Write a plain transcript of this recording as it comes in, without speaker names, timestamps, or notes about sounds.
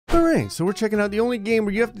Alright, so we're checking out the only game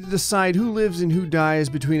where you have to decide who lives and who dies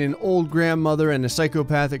between an old grandmother and a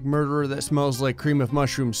psychopathic murderer that smells like cream of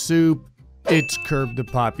mushroom soup. It's Curb the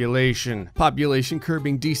Population. Population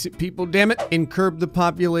curbing decent people, damn it. In Curb the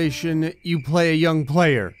Population, you play a young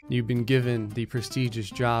player. You've been given the prestigious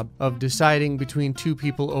job of deciding between two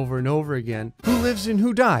people over and over again who lives and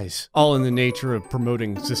who dies. All in the nature of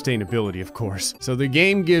promoting sustainability, of course. So the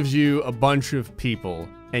game gives you a bunch of people,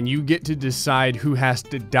 and you get to decide who has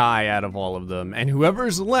to die out of all of them. And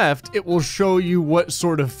whoever's left, it will show you what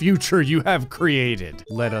sort of future you have created.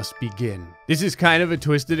 Let us begin. This is kind of a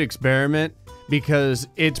twisted experiment because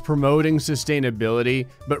it's promoting sustainability,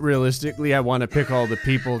 but realistically, I want to pick all the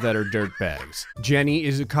people that are dirtbags. Jenny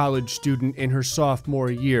is a college student in her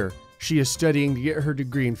sophomore year. She is studying to get her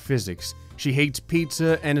degree in physics. She hates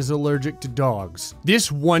pizza and is allergic to dogs.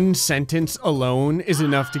 This one sentence alone is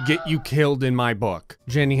enough to get you killed in my book.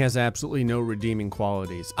 Jenny has absolutely no redeeming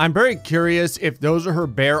qualities. I'm very curious if those are her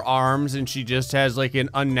bare arms and she just has like an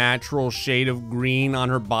unnatural shade of green on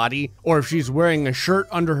her body, or if she's wearing a shirt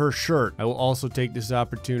under her shirt. I will also take this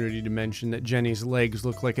opportunity to mention that Jenny's legs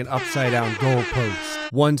look like an upside down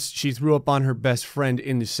goalpost. Once she threw up on her best friend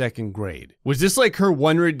in the 2nd grade. Was this like her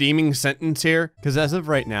one redeeming sentence here? Because as of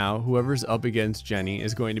right now, whoever's up against Jenny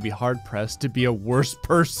is going to be hard-pressed to be a worse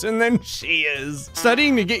person than she is.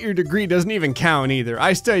 Studying to get your degree doesn't even count either.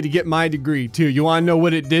 I studied to get my degree too. You want to know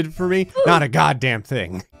what it did for me? Not a goddamn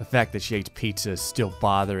thing. The fact that she hates pizza is still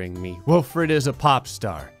bothering me. Wilfred is a pop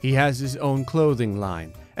star. He has his own clothing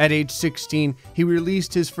line. At age 16, he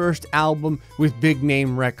released his first album with Big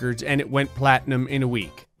Name Records and it went platinum in a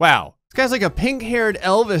week. Wow. This guy's like a pink-haired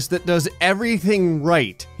Elvis that does everything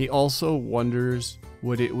right. He also wonders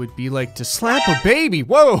what it would be like to slap a baby.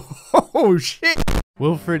 Whoa, oh shit.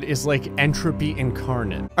 Wilfred is like entropy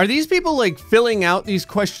incarnate. Are these people like filling out these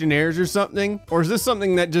questionnaires or something? Or is this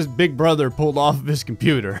something that just Big Brother pulled off of his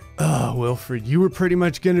computer? Oh, Wilfred, you were pretty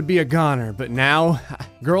much gonna be a goner, but now,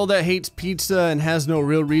 girl that hates pizza and has no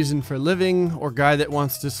real reason for living, or guy that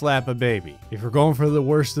wants to slap a baby. If we're going for the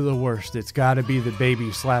worst of the worst, it's gotta be the baby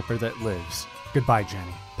slapper that lives. Goodbye,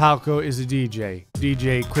 Jenny. Palco is a DJ.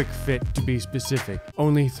 DJ Quick Fit, to be specific.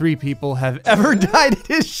 Only 3 people have ever died at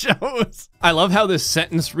his shows. I love how this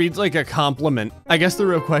sentence reads like a compliment. I guess the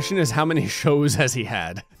real question is how many shows has he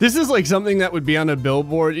had? This is like something that would be on a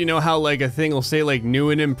billboard. You know how like a thing will say like new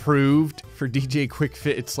and improved? For DJ Quick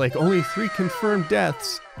Fit, it's like only 3 confirmed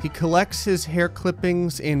deaths. He collects his hair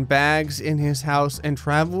clippings in bags in his house and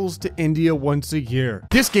travels to India once a year.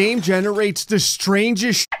 This game generates the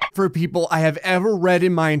strangest for people I have ever read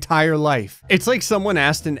in my entire life. It's like someone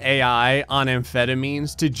asked an AI on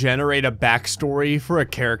amphetamines to generate a backstory for a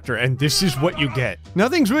character, and this is what you get.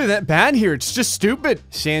 Nothing's really that bad here, it's just stupid.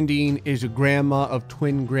 Sandine is a grandma of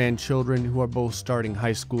twin grandchildren who are both starting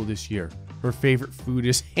high school this year. Her favorite food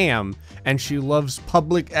is ham, and she loves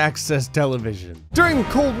public access television. During the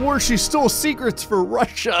Cold War, she stole secrets for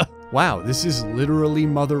Russia. Wow, this is literally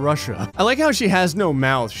Mother Russia. I like how she has no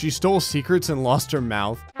mouth. She stole secrets and lost her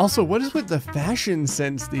mouth. Also, what is with the fashion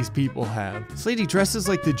sense these people have? This lady dresses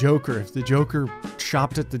like the Joker if the Joker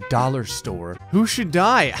shopped at the dollar store. Who should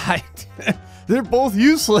die? They're both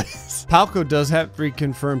useless. Palco does have 3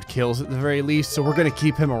 confirmed kills at the very least, so we're gonna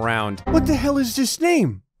keep him around. What the hell is this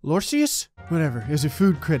name? Lorcius? Whatever, is a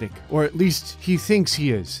food critic, or at least he thinks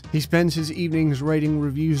he is. He spends his evenings writing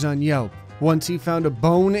reviews on Yelp. Once he found a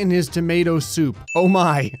bone in his tomato soup. Oh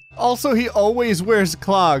my. Also, he always wears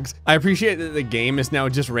clogs. I appreciate that the game is now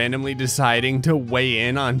just randomly deciding to weigh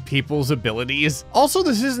in on people's abilities. Also,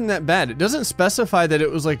 this isn't that bad. It doesn't specify that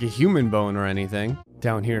it was like a human bone or anything.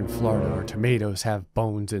 Down here in Florida, our tomatoes have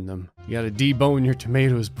bones in them. You gotta debone your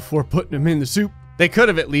tomatoes before putting them in the soup. They could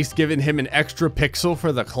have at least given him an extra pixel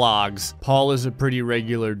for the clogs. Paul is a pretty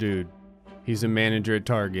regular dude. He's a manager at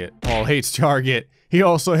Target. Paul hates Target. He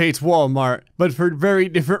also hates Walmart, but for very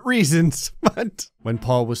different reasons. But when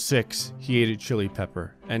Paul was 6, he ate a chili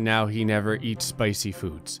pepper, and now he never eats spicy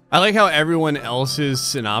foods. I like how everyone else's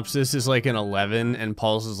synopsis is like an 11 and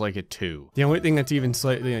Paul's is like a 2. The only thing that's even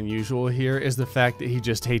slightly unusual here is the fact that he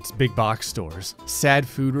just hates big box stores. Sad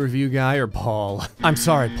food review guy or Paul? I'm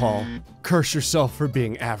sorry, Paul. Curse yourself for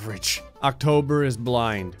being average. October is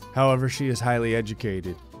blind. However, she is highly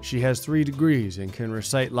educated. She has 3 degrees and can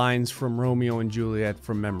recite lines from Romeo and Juliet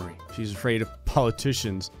from memory. She's afraid of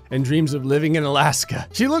politicians and dreams of living in Alaska.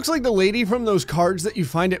 She looks like the lady from those cards that you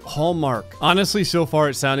find at Hallmark. Honestly, so far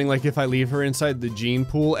it's sounding like if I leave her inside the gene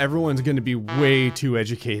pool, everyone's gonna be way too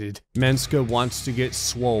educated. Menska wants to get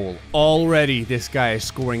swole. Already, this guy is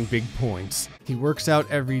scoring big points. He works out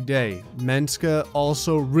every day. Menska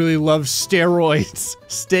also really loves steroids,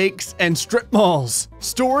 steaks, and strip malls.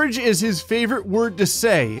 Storage is his favorite word to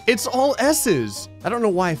say. It's all S's. I don't know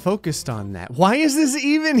why I focused on that. Why is this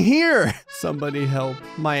even here? Somebody help.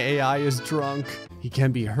 My AI is drunk. He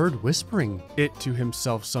can be heard whispering it to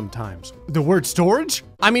himself sometimes. The word storage?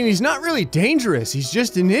 I mean, he's not really dangerous. He's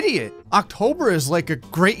just an idiot. October is like a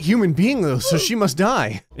great human being though, so she must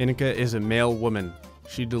die. Inika is a male woman.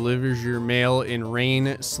 She delivers your mail in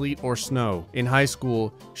rain, sleet, or snow. In high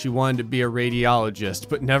school, she wanted to be a radiologist,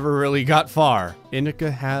 but never really got far.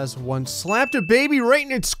 Inika has once slapped a baby right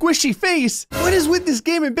in its squishy face. What is with this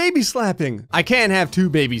game and baby slapping? I can't have two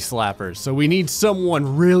baby slappers, so we need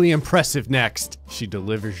someone really impressive next. She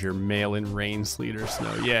delivers your mail in rain, sleet, or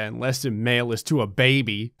snow. Yeah, unless the mail is to a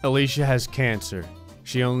baby. Alicia has cancer.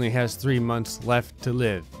 She only has 3 months left to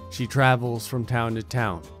live. She travels from town to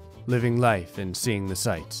town, living life and seeing the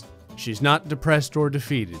sights. She's not depressed or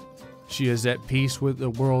defeated. She is at peace with the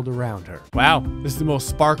world around her. Wow, this is the most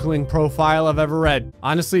sparkling profile I've ever read.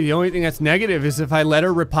 Honestly, the only thing that's negative is if I let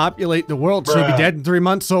her repopulate the world, she'll be dead in 3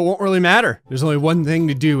 months, so it won't really matter. There's only one thing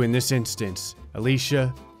to do in this instance.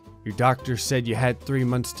 Alicia, your doctor said you had 3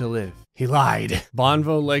 months to live. He lied.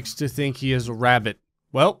 Bonvo likes to think he is a rabbit.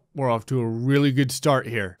 Well, we're off to a really good start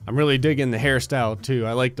here. I'm really digging the hairstyle too.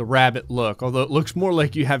 I like the rabbit look, although it looks more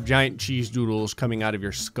like you have giant cheese doodles coming out of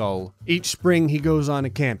your skull. Each spring he goes on a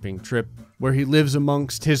camping trip where he lives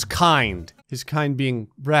amongst his kind. His kind being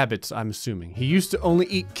rabbits, I'm assuming. He used to only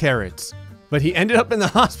eat carrots, but he ended up in the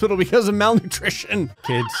hospital because of malnutrition.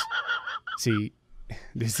 Kids, see,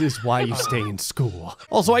 this is why you stay in school.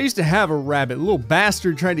 Also, I used to have a rabbit. A little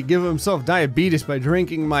bastard tried to give himself diabetes by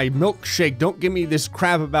drinking my milkshake. Don't give me this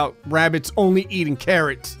crap about rabbits only eating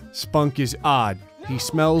carrots. Spunk is odd. He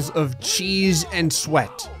smells of cheese and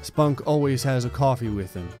sweat. Spunk always has a coffee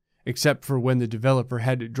with him, except for when the developer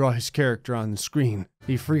had to draw his character on the screen.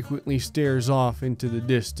 He frequently stares off into the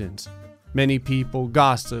distance. Many people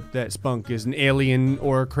gossip that Spunk is an alien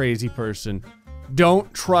or a crazy person.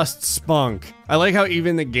 Don't trust Spunk. I like how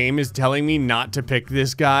even the game is telling me not to pick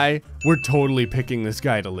this guy. We're totally picking this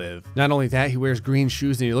guy to live. Not only that, he wears green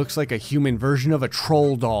shoes and he looks like a human version of a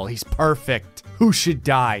troll doll. He's perfect. Who should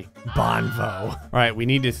die? Bonvo. All right, we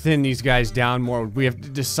need to thin these guys down more. We have to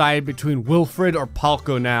decide between Wilfred or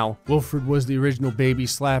Palco now. Wilfred was the original baby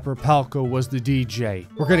slapper. Palco was the DJ.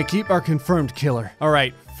 We're gonna keep our confirmed killer. All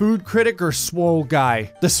right, food critic or swole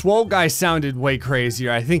guy? The swole guy sounded way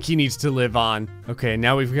crazier. I think he needs to live on. Okay,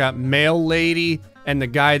 now we've got male lady and the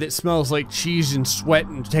guy that smells like cheese and sweat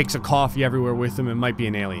and takes a coffee everywhere with him and might be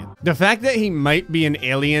an alien. The fact that he might be an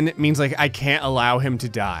alien means like I can't allow him to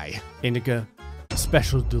die. Indica,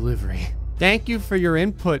 special delivery. Thank you for your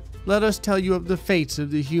input. Let us tell you of the fates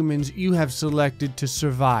of the humans you have selected to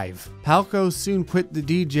survive. Palco soon quit the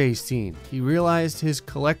DJ scene. He realized his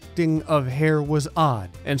collecting of hair was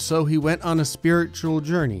odd, and so he went on a spiritual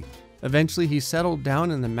journey. Eventually, he settled down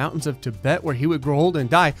in the mountains of Tibet where he would grow old and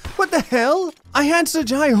die. What the hell? I had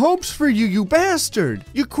such high hopes for you, you bastard!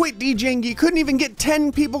 You quit DJing, you couldn't even get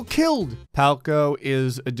 10 people killed! Palco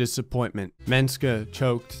is a disappointment. Menska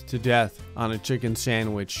choked to death on a chicken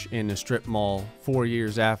sandwich in a strip mall 4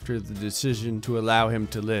 years after the decision to allow him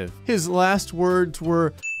to live. His last words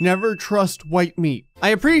were, "Never trust white meat." I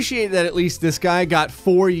appreciate that at least this guy got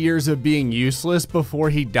 4 years of being useless before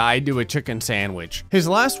he died to a chicken sandwich. His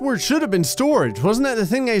last word should have been storage. Wasn't that the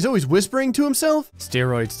thing that he's always whispering to himself?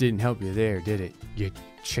 Steroids didn't help you there, did it? You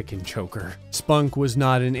chicken choker. Spunk was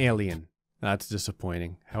not an alien. That's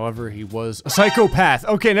disappointing. However, he was a psychopath.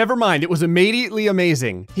 Okay, never mind. It was immediately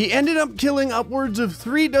amazing. He ended up killing upwards of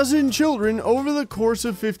 36 children over the course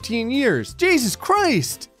of 15 years. Jesus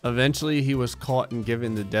Christ! Eventually, he was caught and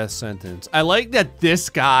given the death sentence. I like that this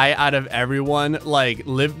guy, out of everyone, like,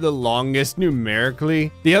 lived the longest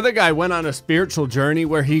numerically. The other guy went on a spiritual journey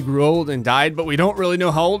where he grew old and died, but we don't really know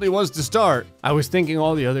how old he was to start. I was thinking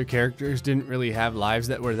all the other characters didn't really have lives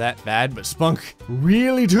that were that bad, but Spunk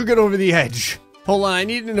really took it over the edge. Hold on, I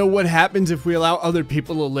need to know what happens if we allow other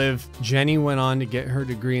people to live. Jenny went on to get her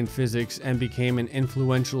degree in physics and became an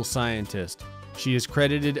influential scientist. She is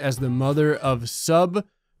credited as the mother of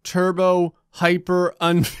turbo hyper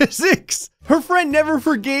unphysics. Her friend never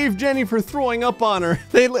forgave Jenny for throwing up on her.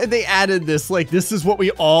 They added this, like this is what we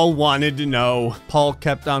all wanted to know. Paul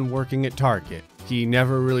kept on working at Target. He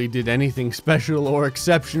never really did anything special or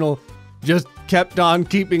exceptional, just kept on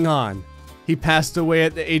keeping on. He passed away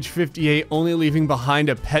at the age 58, only leaving behind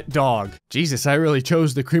a pet dog. Jesus, I really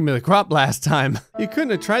chose the cream of the crop last time. You couldn't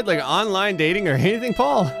have tried like online dating or anything,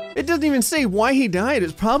 Paul. It doesn't even say why he died.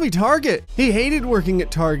 It's probably Target. He hated working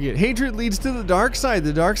at Target. Hatred leads to the dark side.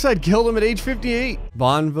 The dark side killed him at age 58.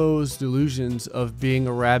 Bonvo's delusions of being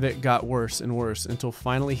a rabbit got worse and worse until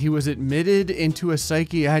finally he was admitted into a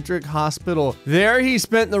psychiatric hospital. There he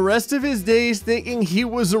spent the rest of his days thinking he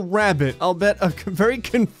was a rabbit. I'll bet a very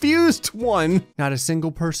confused one. Not a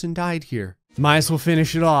single person died here. Might as well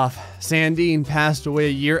finish it off. Sandine passed away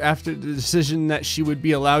a year after the decision that she would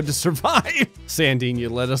be allowed to survive. Sandine, you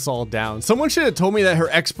let us all down. Someone should have told me that her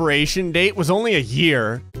expiration date was only a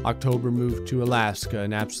year. October moved to Alaska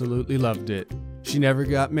and absolutely loved it. She never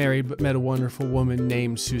got married but met a wonderful woman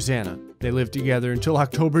named Susanna. They lived together until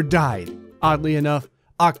October died. Oddly enough,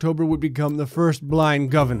 October would become the first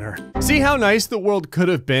blind governor. See how nice the world could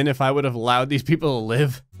have been if I would have allowed these people to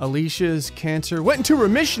live? Alicia's cancer went into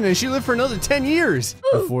remission and she lived for another 10 years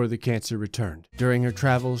before the cancer returned. During her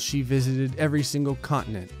travels, she visited every single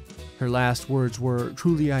continent. Her last words were,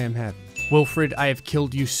 "Truly I am happy. Wilfred, I have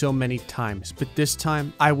killed you so many times, but this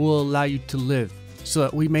time I will allow you to live, so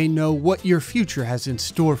that we may know what your future has in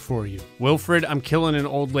store for you. Wilfred, I'm killing an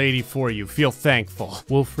old lady for you. Feel thankful."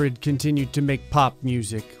 Wilfred continued to make pop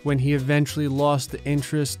music. When he eventually lost the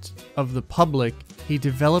interest of the public, he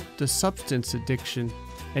developed a substance addiction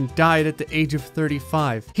and died at the age of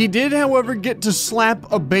 35. He did, however, get to slap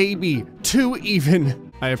a baby. 2 even.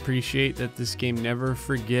 I appreciate that this game never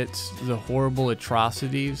forgets the horrible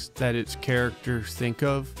atrocities that its characters think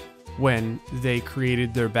of when they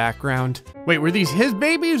created their background. Wait, were these his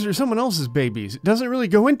babies or someone else's babies? It doesn't really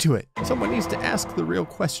go into it. Someone needs to ask the real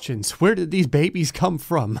questions. Where did these babies come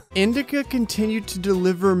from? Indica continued to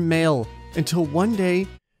deliver mail until one day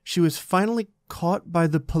she was finally caught by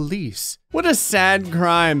the police. What a sad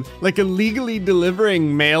crime, like illegally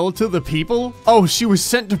delivering mail to the people. Oh, she was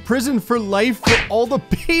sent to prison for life for all the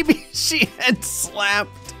babies she had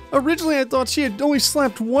slapped. Originally, I thought she had only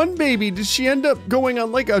slapped one baby. Did she end up going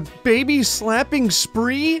on like a baby slapping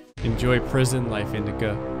spree? Enjoy prison life,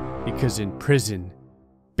 Indica, because in prison,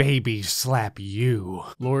 babies slap you.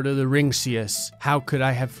 Lord of the Ringsius, how could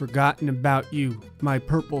I have forgotten about you, my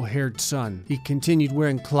purple-haired son? He continued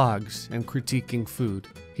wearing clogs and critiquing food.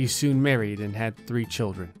 He soon married and had 3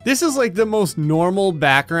 children. This is like the most normal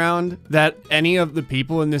background that any of the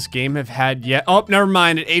people in this game have had yet. Oh, never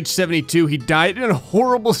mind. At age 72, he died in a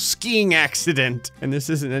horrible skiing accident. And this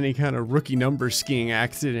isn't any kind of rookie number skiing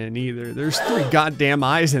accident either. There's 3 goddamn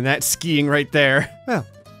eyes in that skiing right there. Well,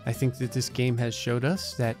 I think that this game has showed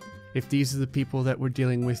us that if these are the people that we're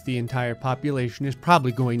dealing with, the entire population is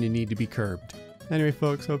probably going to need to be curbed. Anyway,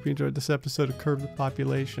 folks, hope you enjoyed this episode of Curb the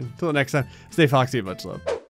Population. Till next time, stay foxy and much love.